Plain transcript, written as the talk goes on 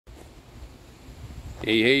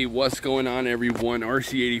Hey, what's going on, everyone?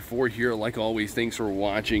 RC84 here. Like always, thanks for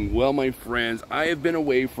watching. Well, my friends, I have been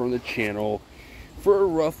away from the channel for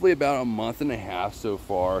roughly about a month and a half so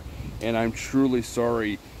far, and I'm truly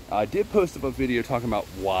sorry. I did post up a video talking about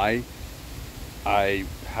why I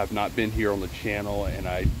have not been here on the channel, and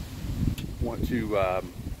I want to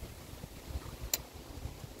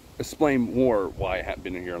explain more why I haven't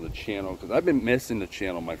been here on the channel, because I've been missing the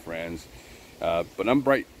channel, my friends. But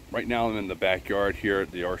right now I'm in the backyard here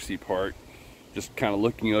at the RC park, just kind of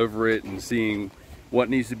looking over it and seeing what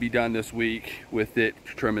needs to be done this week with it,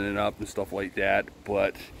 trimming it up and stuff like that.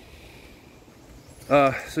 But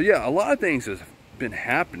so yeah, a lot of things have been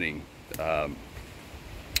happening.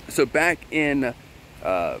 So back in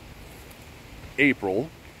April,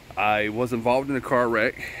 I was involved in a car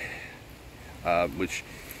wreck, which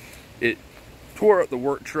it tore up the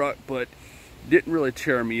work truck, but didn't really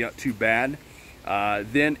tear me up too bad.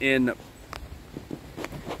 Then in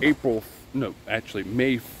May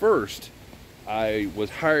 1st, I was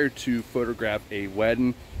hired to photograph a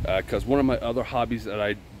wedding, because one of my other hobbies that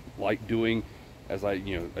I like doing, as I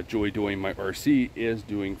enjoy doing my RC, is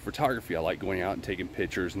doing photography. I like going out and taking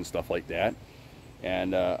pictures and stuff like that.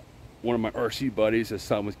 And one of my RC buddies, his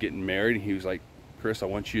son was getting married, and he was like, "Chris, I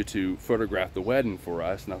want you to photograph the wedding for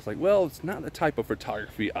us." And I was like, well, it's not the type of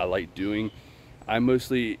photography I like doing. I'm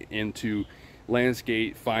mostly into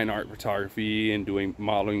landscape, fine art photography, and doing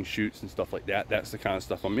modeling shoots and stuff like that. That's the kind of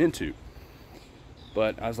stuff I'm into.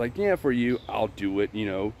 But I was like, yeah, for you, I'll do it,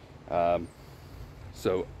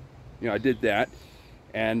 so I did that.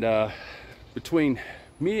 And between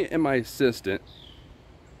me and my assistant,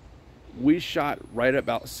 we shot right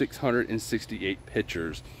about 668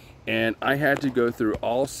 pictures, and I had to go through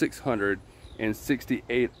all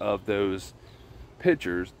 668 of those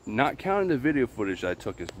pictures, not counting the video footage I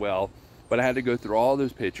took as well. But I had to go through all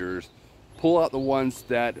those pictures, pull out the ones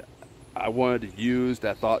that I wanted to use,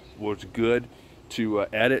 that I thought was good to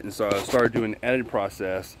edit. And so I started doing the edit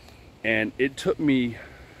process, and it took me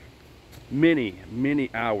many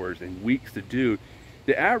hours and weeks to do.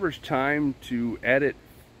 The average time to edit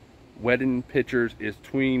wedding pictures is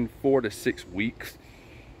between 4 to 6 weeks.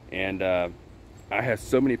 And I had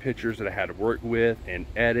so many pictures that I had to work with and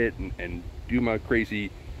edit and do my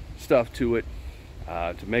crazy stuff to it,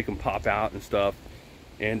 to make them pop out and stuff.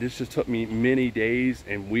 And this just took me many days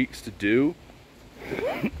and weeks to do.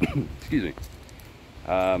 Excuse me.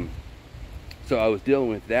 So I was dealing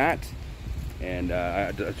with that, and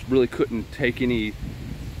I just really couldn't take any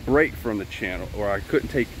break from the channel, or I couldn't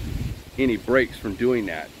take any breaks from doing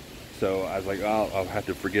that. So I was like, oh, I'll have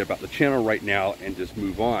to forget about the channel right now and just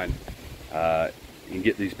move on and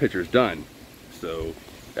get these pictures done. So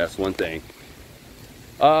that's one thing.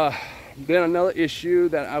 Then another issue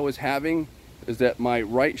that I was having is that my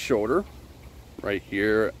right shoulder, right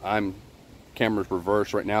here, camera's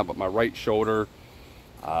reversed right now, but my right shoulder,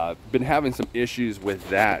 been having some issues with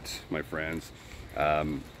that, my friends.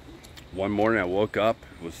 One morning I woke up,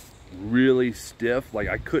 it was really stiff. Like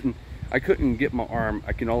I couldn't get my arm,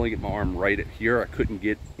 I can only get my arm right at here. I couldn't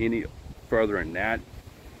get any further than that.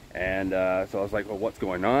 And so I was like, well, what's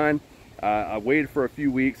going on? I waited for a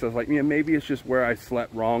few weeks. I was like, maybe it's just where I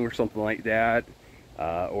slept wrong or something like that.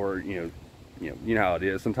 Or you know how it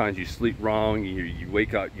is. Sometimes you sleep wrong, you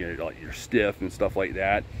wake up, like you're stiff and stuff like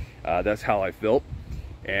that. That's how I felt.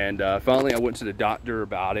 And finally I went to the doctor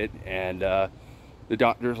about it, and the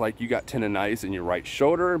doctor's like, you got tendonitis in your right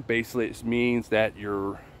shoulder. Basically it means that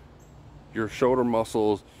your shoulder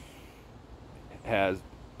muscles has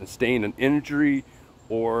sustained an injury,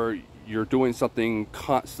 or you're doing something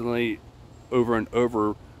constantly over and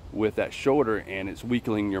over with that shoulder, and it's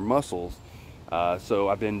weakening your muscles. So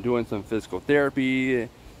I've been doing some physical therapy,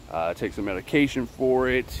 take some medication for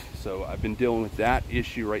it. So I've been dealing with that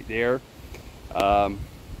issue right there. But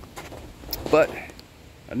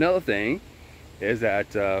another thing is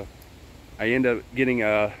that I end up getting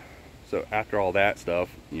so after all that stuff,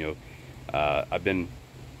 I've been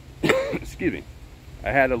excuse me,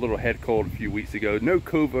 I had a little head cold a few weeks ago. No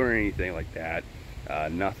COVID or anything like that.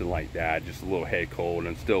 Nothing like that, just a little head cold, and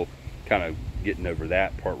I'm still kind of getting over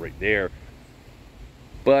that part right there.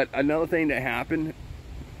 But another thing that happened,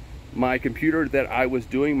 my computer that I was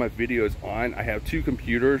doing my videos on, I have two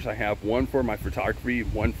computers. I have one for my photography,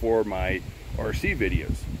 one for my RC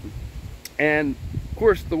videos. And of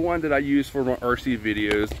course, the one that I use for my RC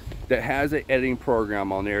videos that has an editing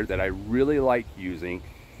program on there that I really like using,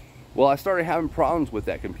 well, I started having problems with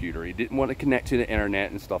that computer. It didn't want to connect to the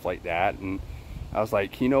internet and stuff like that. And I was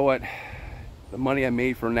like, you know what? The money I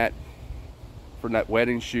made from that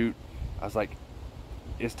wedding shoot, I was like,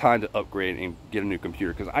 it's time to upgrade and get a new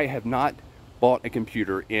computer, because I have not bought a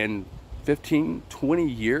computer in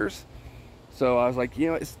 15-20 years. So I was like, you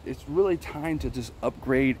know, it's really time to just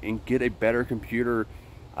upgrade and get a better computer,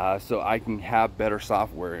 so I can have better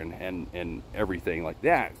software and everything like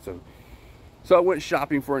that. So I went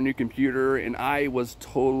shopping for a new computer, and I was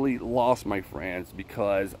totally lost, my friends,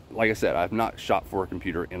 because like I said, I've not shopped for a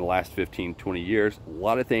computer in the last 15-20 years. A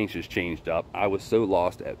lot of things just changed up. I was so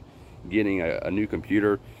lost at getting a new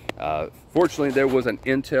computer. Fortunately, there was an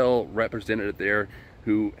Intel representative there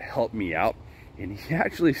who helped me out, and he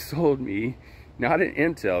actually sold me not an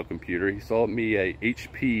Intel computer. He sold me a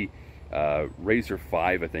HP Razer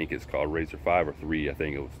 5, I think it's called, Razer 5 or 3, I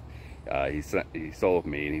think it was. He sold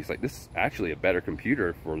me, and he's like, this is actually a better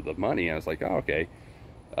computer for the money. And I was like, oh, okay.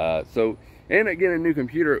 So I ended up getting a new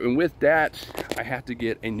computer, and with that I have to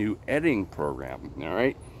get a new editing program. All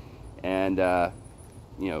right, and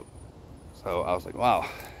you know, so I was like, wow,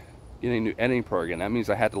 getting a new editing program, that means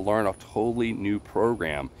I had to learn a totally new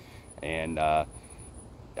program, and that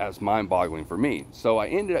was mind-boggling for me. So I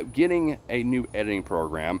ended up getting a new editing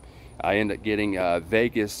program. I ended up getting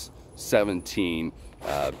Vegas 17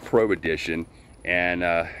 Pro Edition, and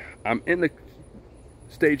I'm in the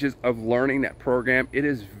stages of learning that program. It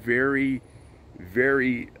is very,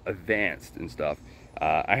 very advanced and stuff.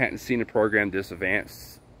 I hadn't seen a program this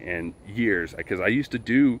advanced in years, because I used to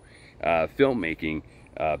do filmmaking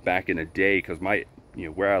back in the day, because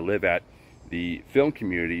where I live at, the film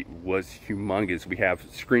community was humongous. We have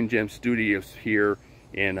Screen Gem Studios here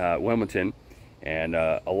in Wilmington, and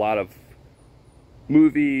a lot of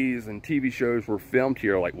movies and TV shows were filmed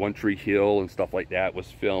here, like One Tree Hill and stuff like that was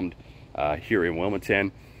filmed here in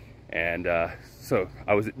Wilmington. And so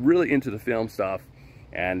I was really into the film stuff,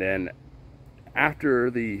 and then after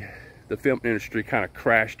the film industry kind of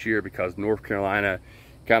crashed here, because North Carolina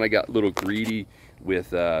kind of got a little greedy with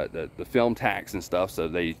the film tax and stuff, so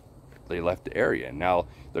they left the area, and now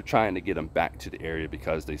they're trying to get them back to the area,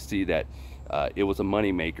 because they see that it was a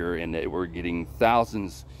money maker, and that we're getting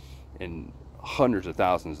thousands and hundreds of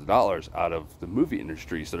thousands of dollars out of the movie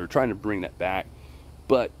industry. So they're trying to bring that back,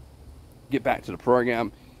 but get back to the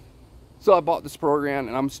program. So I bought this program,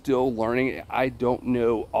 and I'm still learning it. I don't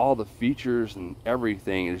know all the features and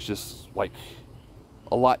everything. It's just like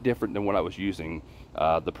a lot different than what I was using.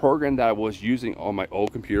 The program that I was using on my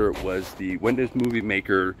old computer was the Windows Movie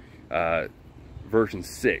Maker version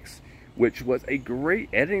 6, which was a great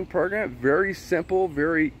editing program. Very simple,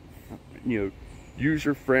 very,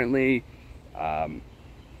 user friendly.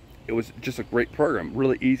 It was just a great program,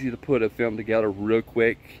 really easy to put a film together real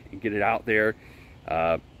quick and get it out there.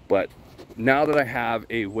 But now that I have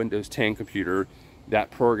a Windows 10 computer,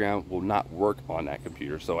 that program will not work on that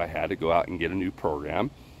computer, so I had to go out and get a new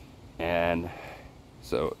program. And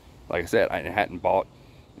so, like I said, I hadn't bought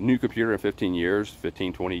a new computer in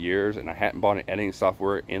 20 years, and I hadn't bought an editing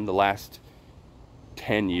software in the last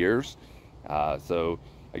 10 years. So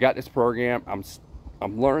I got this program.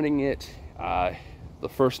 I'm learning it. The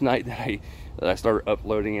first night that I started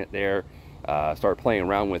uploading it there, started playing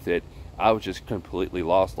around with it, I was just completely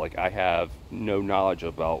lost. Like, I have no knowledge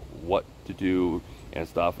about what to do and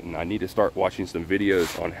stuff, and I need to start watching some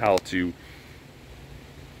videos on how to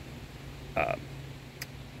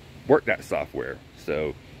work that software.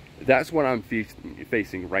 So that's what I'm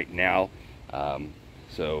facing right now.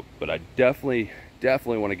 But I definitely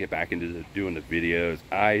want to get back into doing the videos.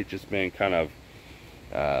 I just been kind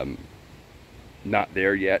of not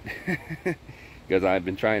there yet because I've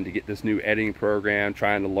been trying to get this new editing program,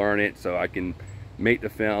 trying to learn it so I can make the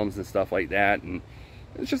films and stuff like that. And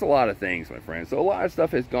it's just a lot of things, my friends. So a lot of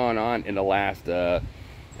stuff has gone on in the last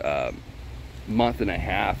month and a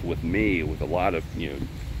half with me, with a lot of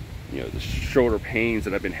the shoulder pains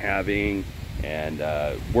that I've been having, and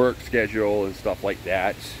work schedule and stuff like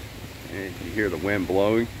that. And you hear the wind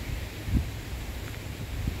blowing.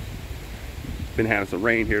 Been having some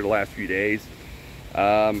rain here the last few days.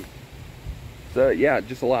 So yeah,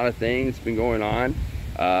 just a lot of things been going on.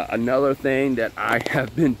 Another thing that I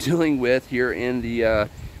have been dealing with here in the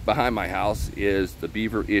behind my house is the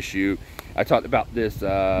beaver issue. I talked about this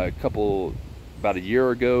about a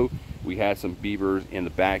year ago. We had some beavers in the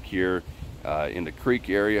back here in the creek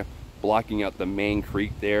area, blocking out the main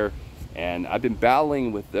creek there, and I've been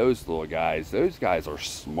battling with those little guys. Those guys are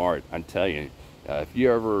smart, I'm telling you. If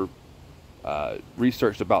you ever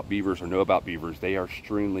researched about beavers or know about beavers, they are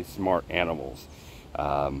extremely smart animals.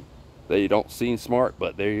 They don't seem smart,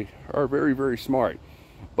 but they are very, very smart.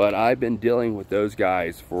 But I've been dealing with those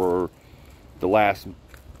guys for the last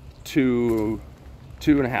two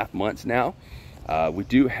and a half months now. We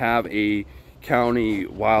do have a county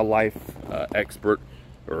wildlife expert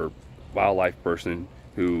or wildlife person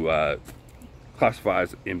who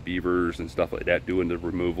classifies in beavers and stuff like that, doing the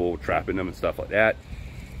removal, trapping them and stuff like that.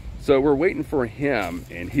 So we're waiting for him,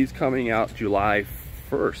 and he's coming out July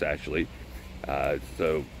 1st actually.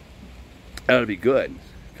 So that'll be good,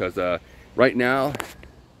 because right now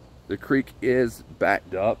the creek is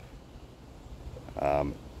backed up.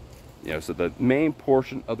 You know, so the main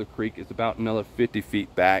portion of the creek is about another 50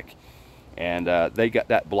 feet back, and they got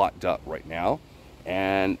that blocked up right now.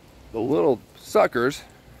 And the little suckers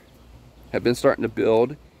have been starting to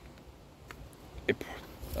build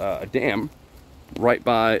a dam right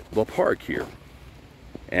by the park here.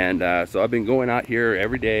 And so I've been going out here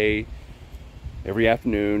every day, every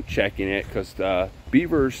afternoon, checking it, because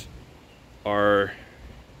beavers are,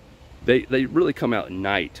 they really come out at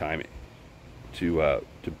night time to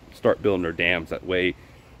start building their dams. That way,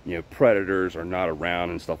 you know, predators are not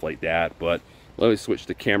around and stuff like that. But let me switch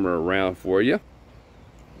the camera around for you.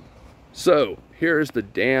 So here's the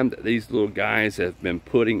dam that these little guys have been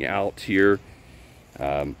putting out here.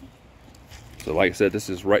 So like I said, this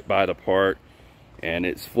is right by the park, and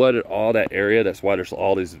it's flooded all that area. That's why there's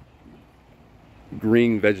all these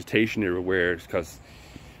green vegetation everywhere. It's because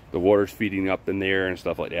the water's feeding up in there and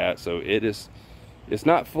stuff like that. So it's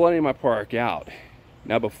not flooding my park out.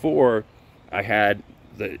 Now before, I had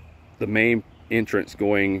the main entrance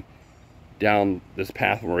going down this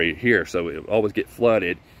path right here, so it would always get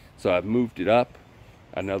flooded. So I've moved it up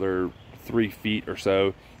another 3 feet or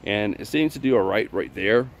so, and it seems to do all right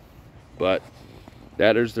there. But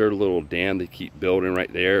that is their little dam they keep building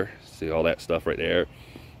right there. See all that stuff right there.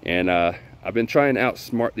 And I've been trying to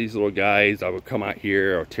outsmart these little guys. I would come out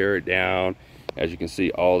here, I'll tear it down. As you can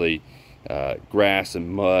see, all the grass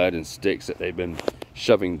and mud and sticks that they've been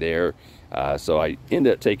shoving there. So I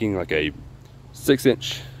ended up taking like a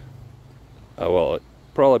 6-inch, well,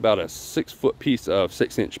 probably about a 6-foot piece of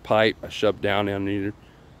 6-inch pipe I shoved down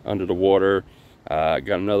under the water. Got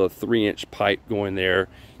another 3-inch pipe going there,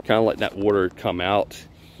 kind of letting that water come out.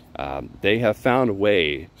 They have found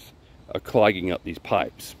ways of clogging up these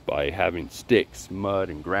pipes by having sticks, mud,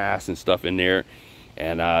 and grass and stuff in there.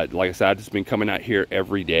 And like I said, I've just been coming out here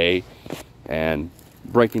every day and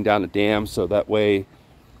breaking down the dam, so that way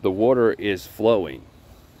the water is flowing.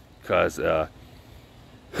 Because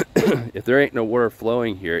if there ain't no water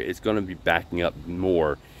flowing here, it's going to be backing up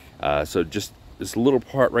more. So just this little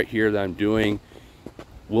part right here that I'm doing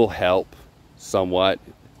will help somewhat.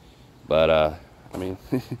 But I mean,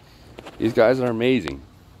 these guys are amazing.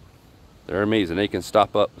 They're amazing. They can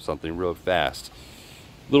stop up something real fast.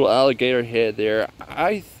 Little alligator head there.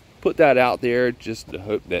 I put that out there just to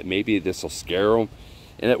hope that maybe this will scare them.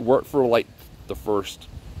 And it worked for like the first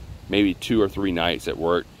maybe 2 or 3 nights it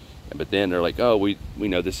worked. But then they're like, oh, we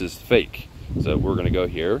know this is fake, so we're gonna go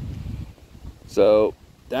here. So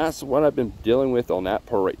that's what I've been dealing with on that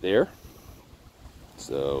part right there.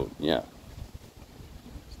 So yeah.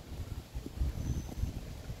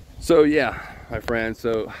 So yeah, my friends,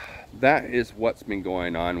 so that is what's been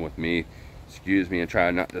going on with me. Excuse me, and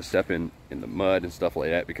try not to step in the mud and stuff like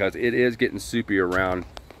that, because it is getting soupy around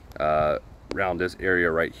around this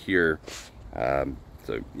area right here.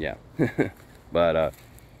 So yeah. But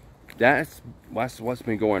that's what's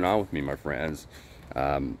been going on with me, my friends.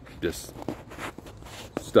 Just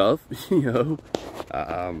stuff, you know.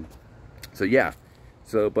 So yeah.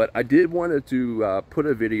 So, but I did wanted to put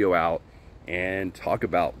a video out and talk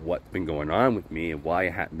about what's been going on with me and why I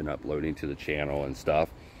haven't been uploading to the channel and stuff.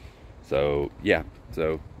 So yeah,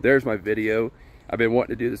 so there's my video. I've been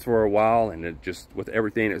wanting to do this for a while, and it just with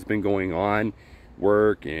everything that's been going on,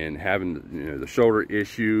 work and having, you know, the shoulder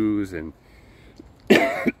issues and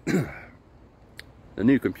the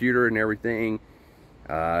new computer and everything,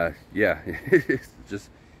 yeah,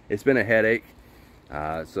 it's been a headache.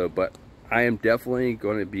 So but I am definitely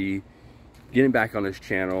going to be getting back on this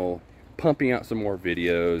channel, pumping out some more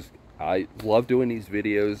videos. I love doing these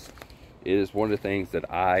videos. It is one of the things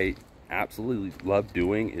that I absolutely love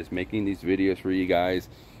doing, is making these videos for you guys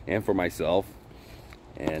and for myself.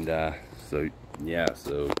 And so yeah,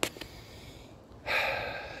 so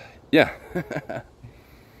yeah.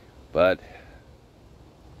 But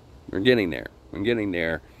we're getting there. I'm getting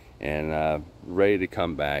there, and ready to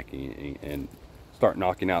come back and start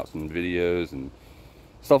knocking out some videos and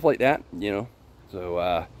stuff like that, you know.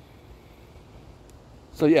 So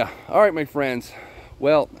so yeah, all right, my friends.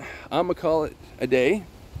 Well, I'm gonna call it a day.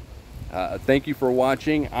 Thank you for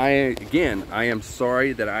watching. I am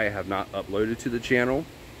sorry that I have not uploaded to the channel.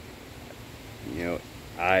 You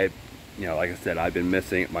know, like I said, I've been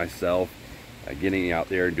missing it myself. Getting out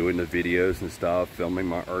there and doing the videos and stuff, filming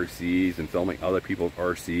my RCs and filming other people's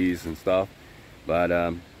RCs and stuff. But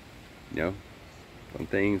you know,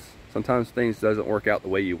 Sometimes things doesn't work out the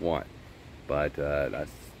way you want, but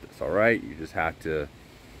that's all right. You just have to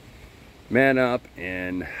man up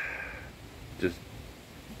and just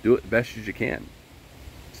do it the best as you can.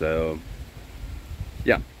 So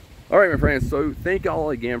yeah, all right, my friends, so thank y'all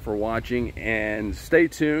again for watching, and stay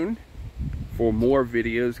tuned for more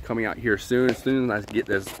videos coming out here soon. As soon as I get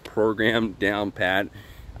this program down pat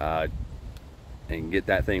and get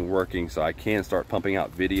that thing working, so I can start pumping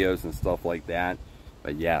out videos and stuff like that.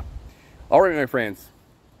 But yeah, all right, my friends,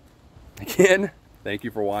 again, thank you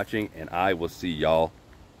for watching, and I will see y'all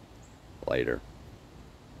later.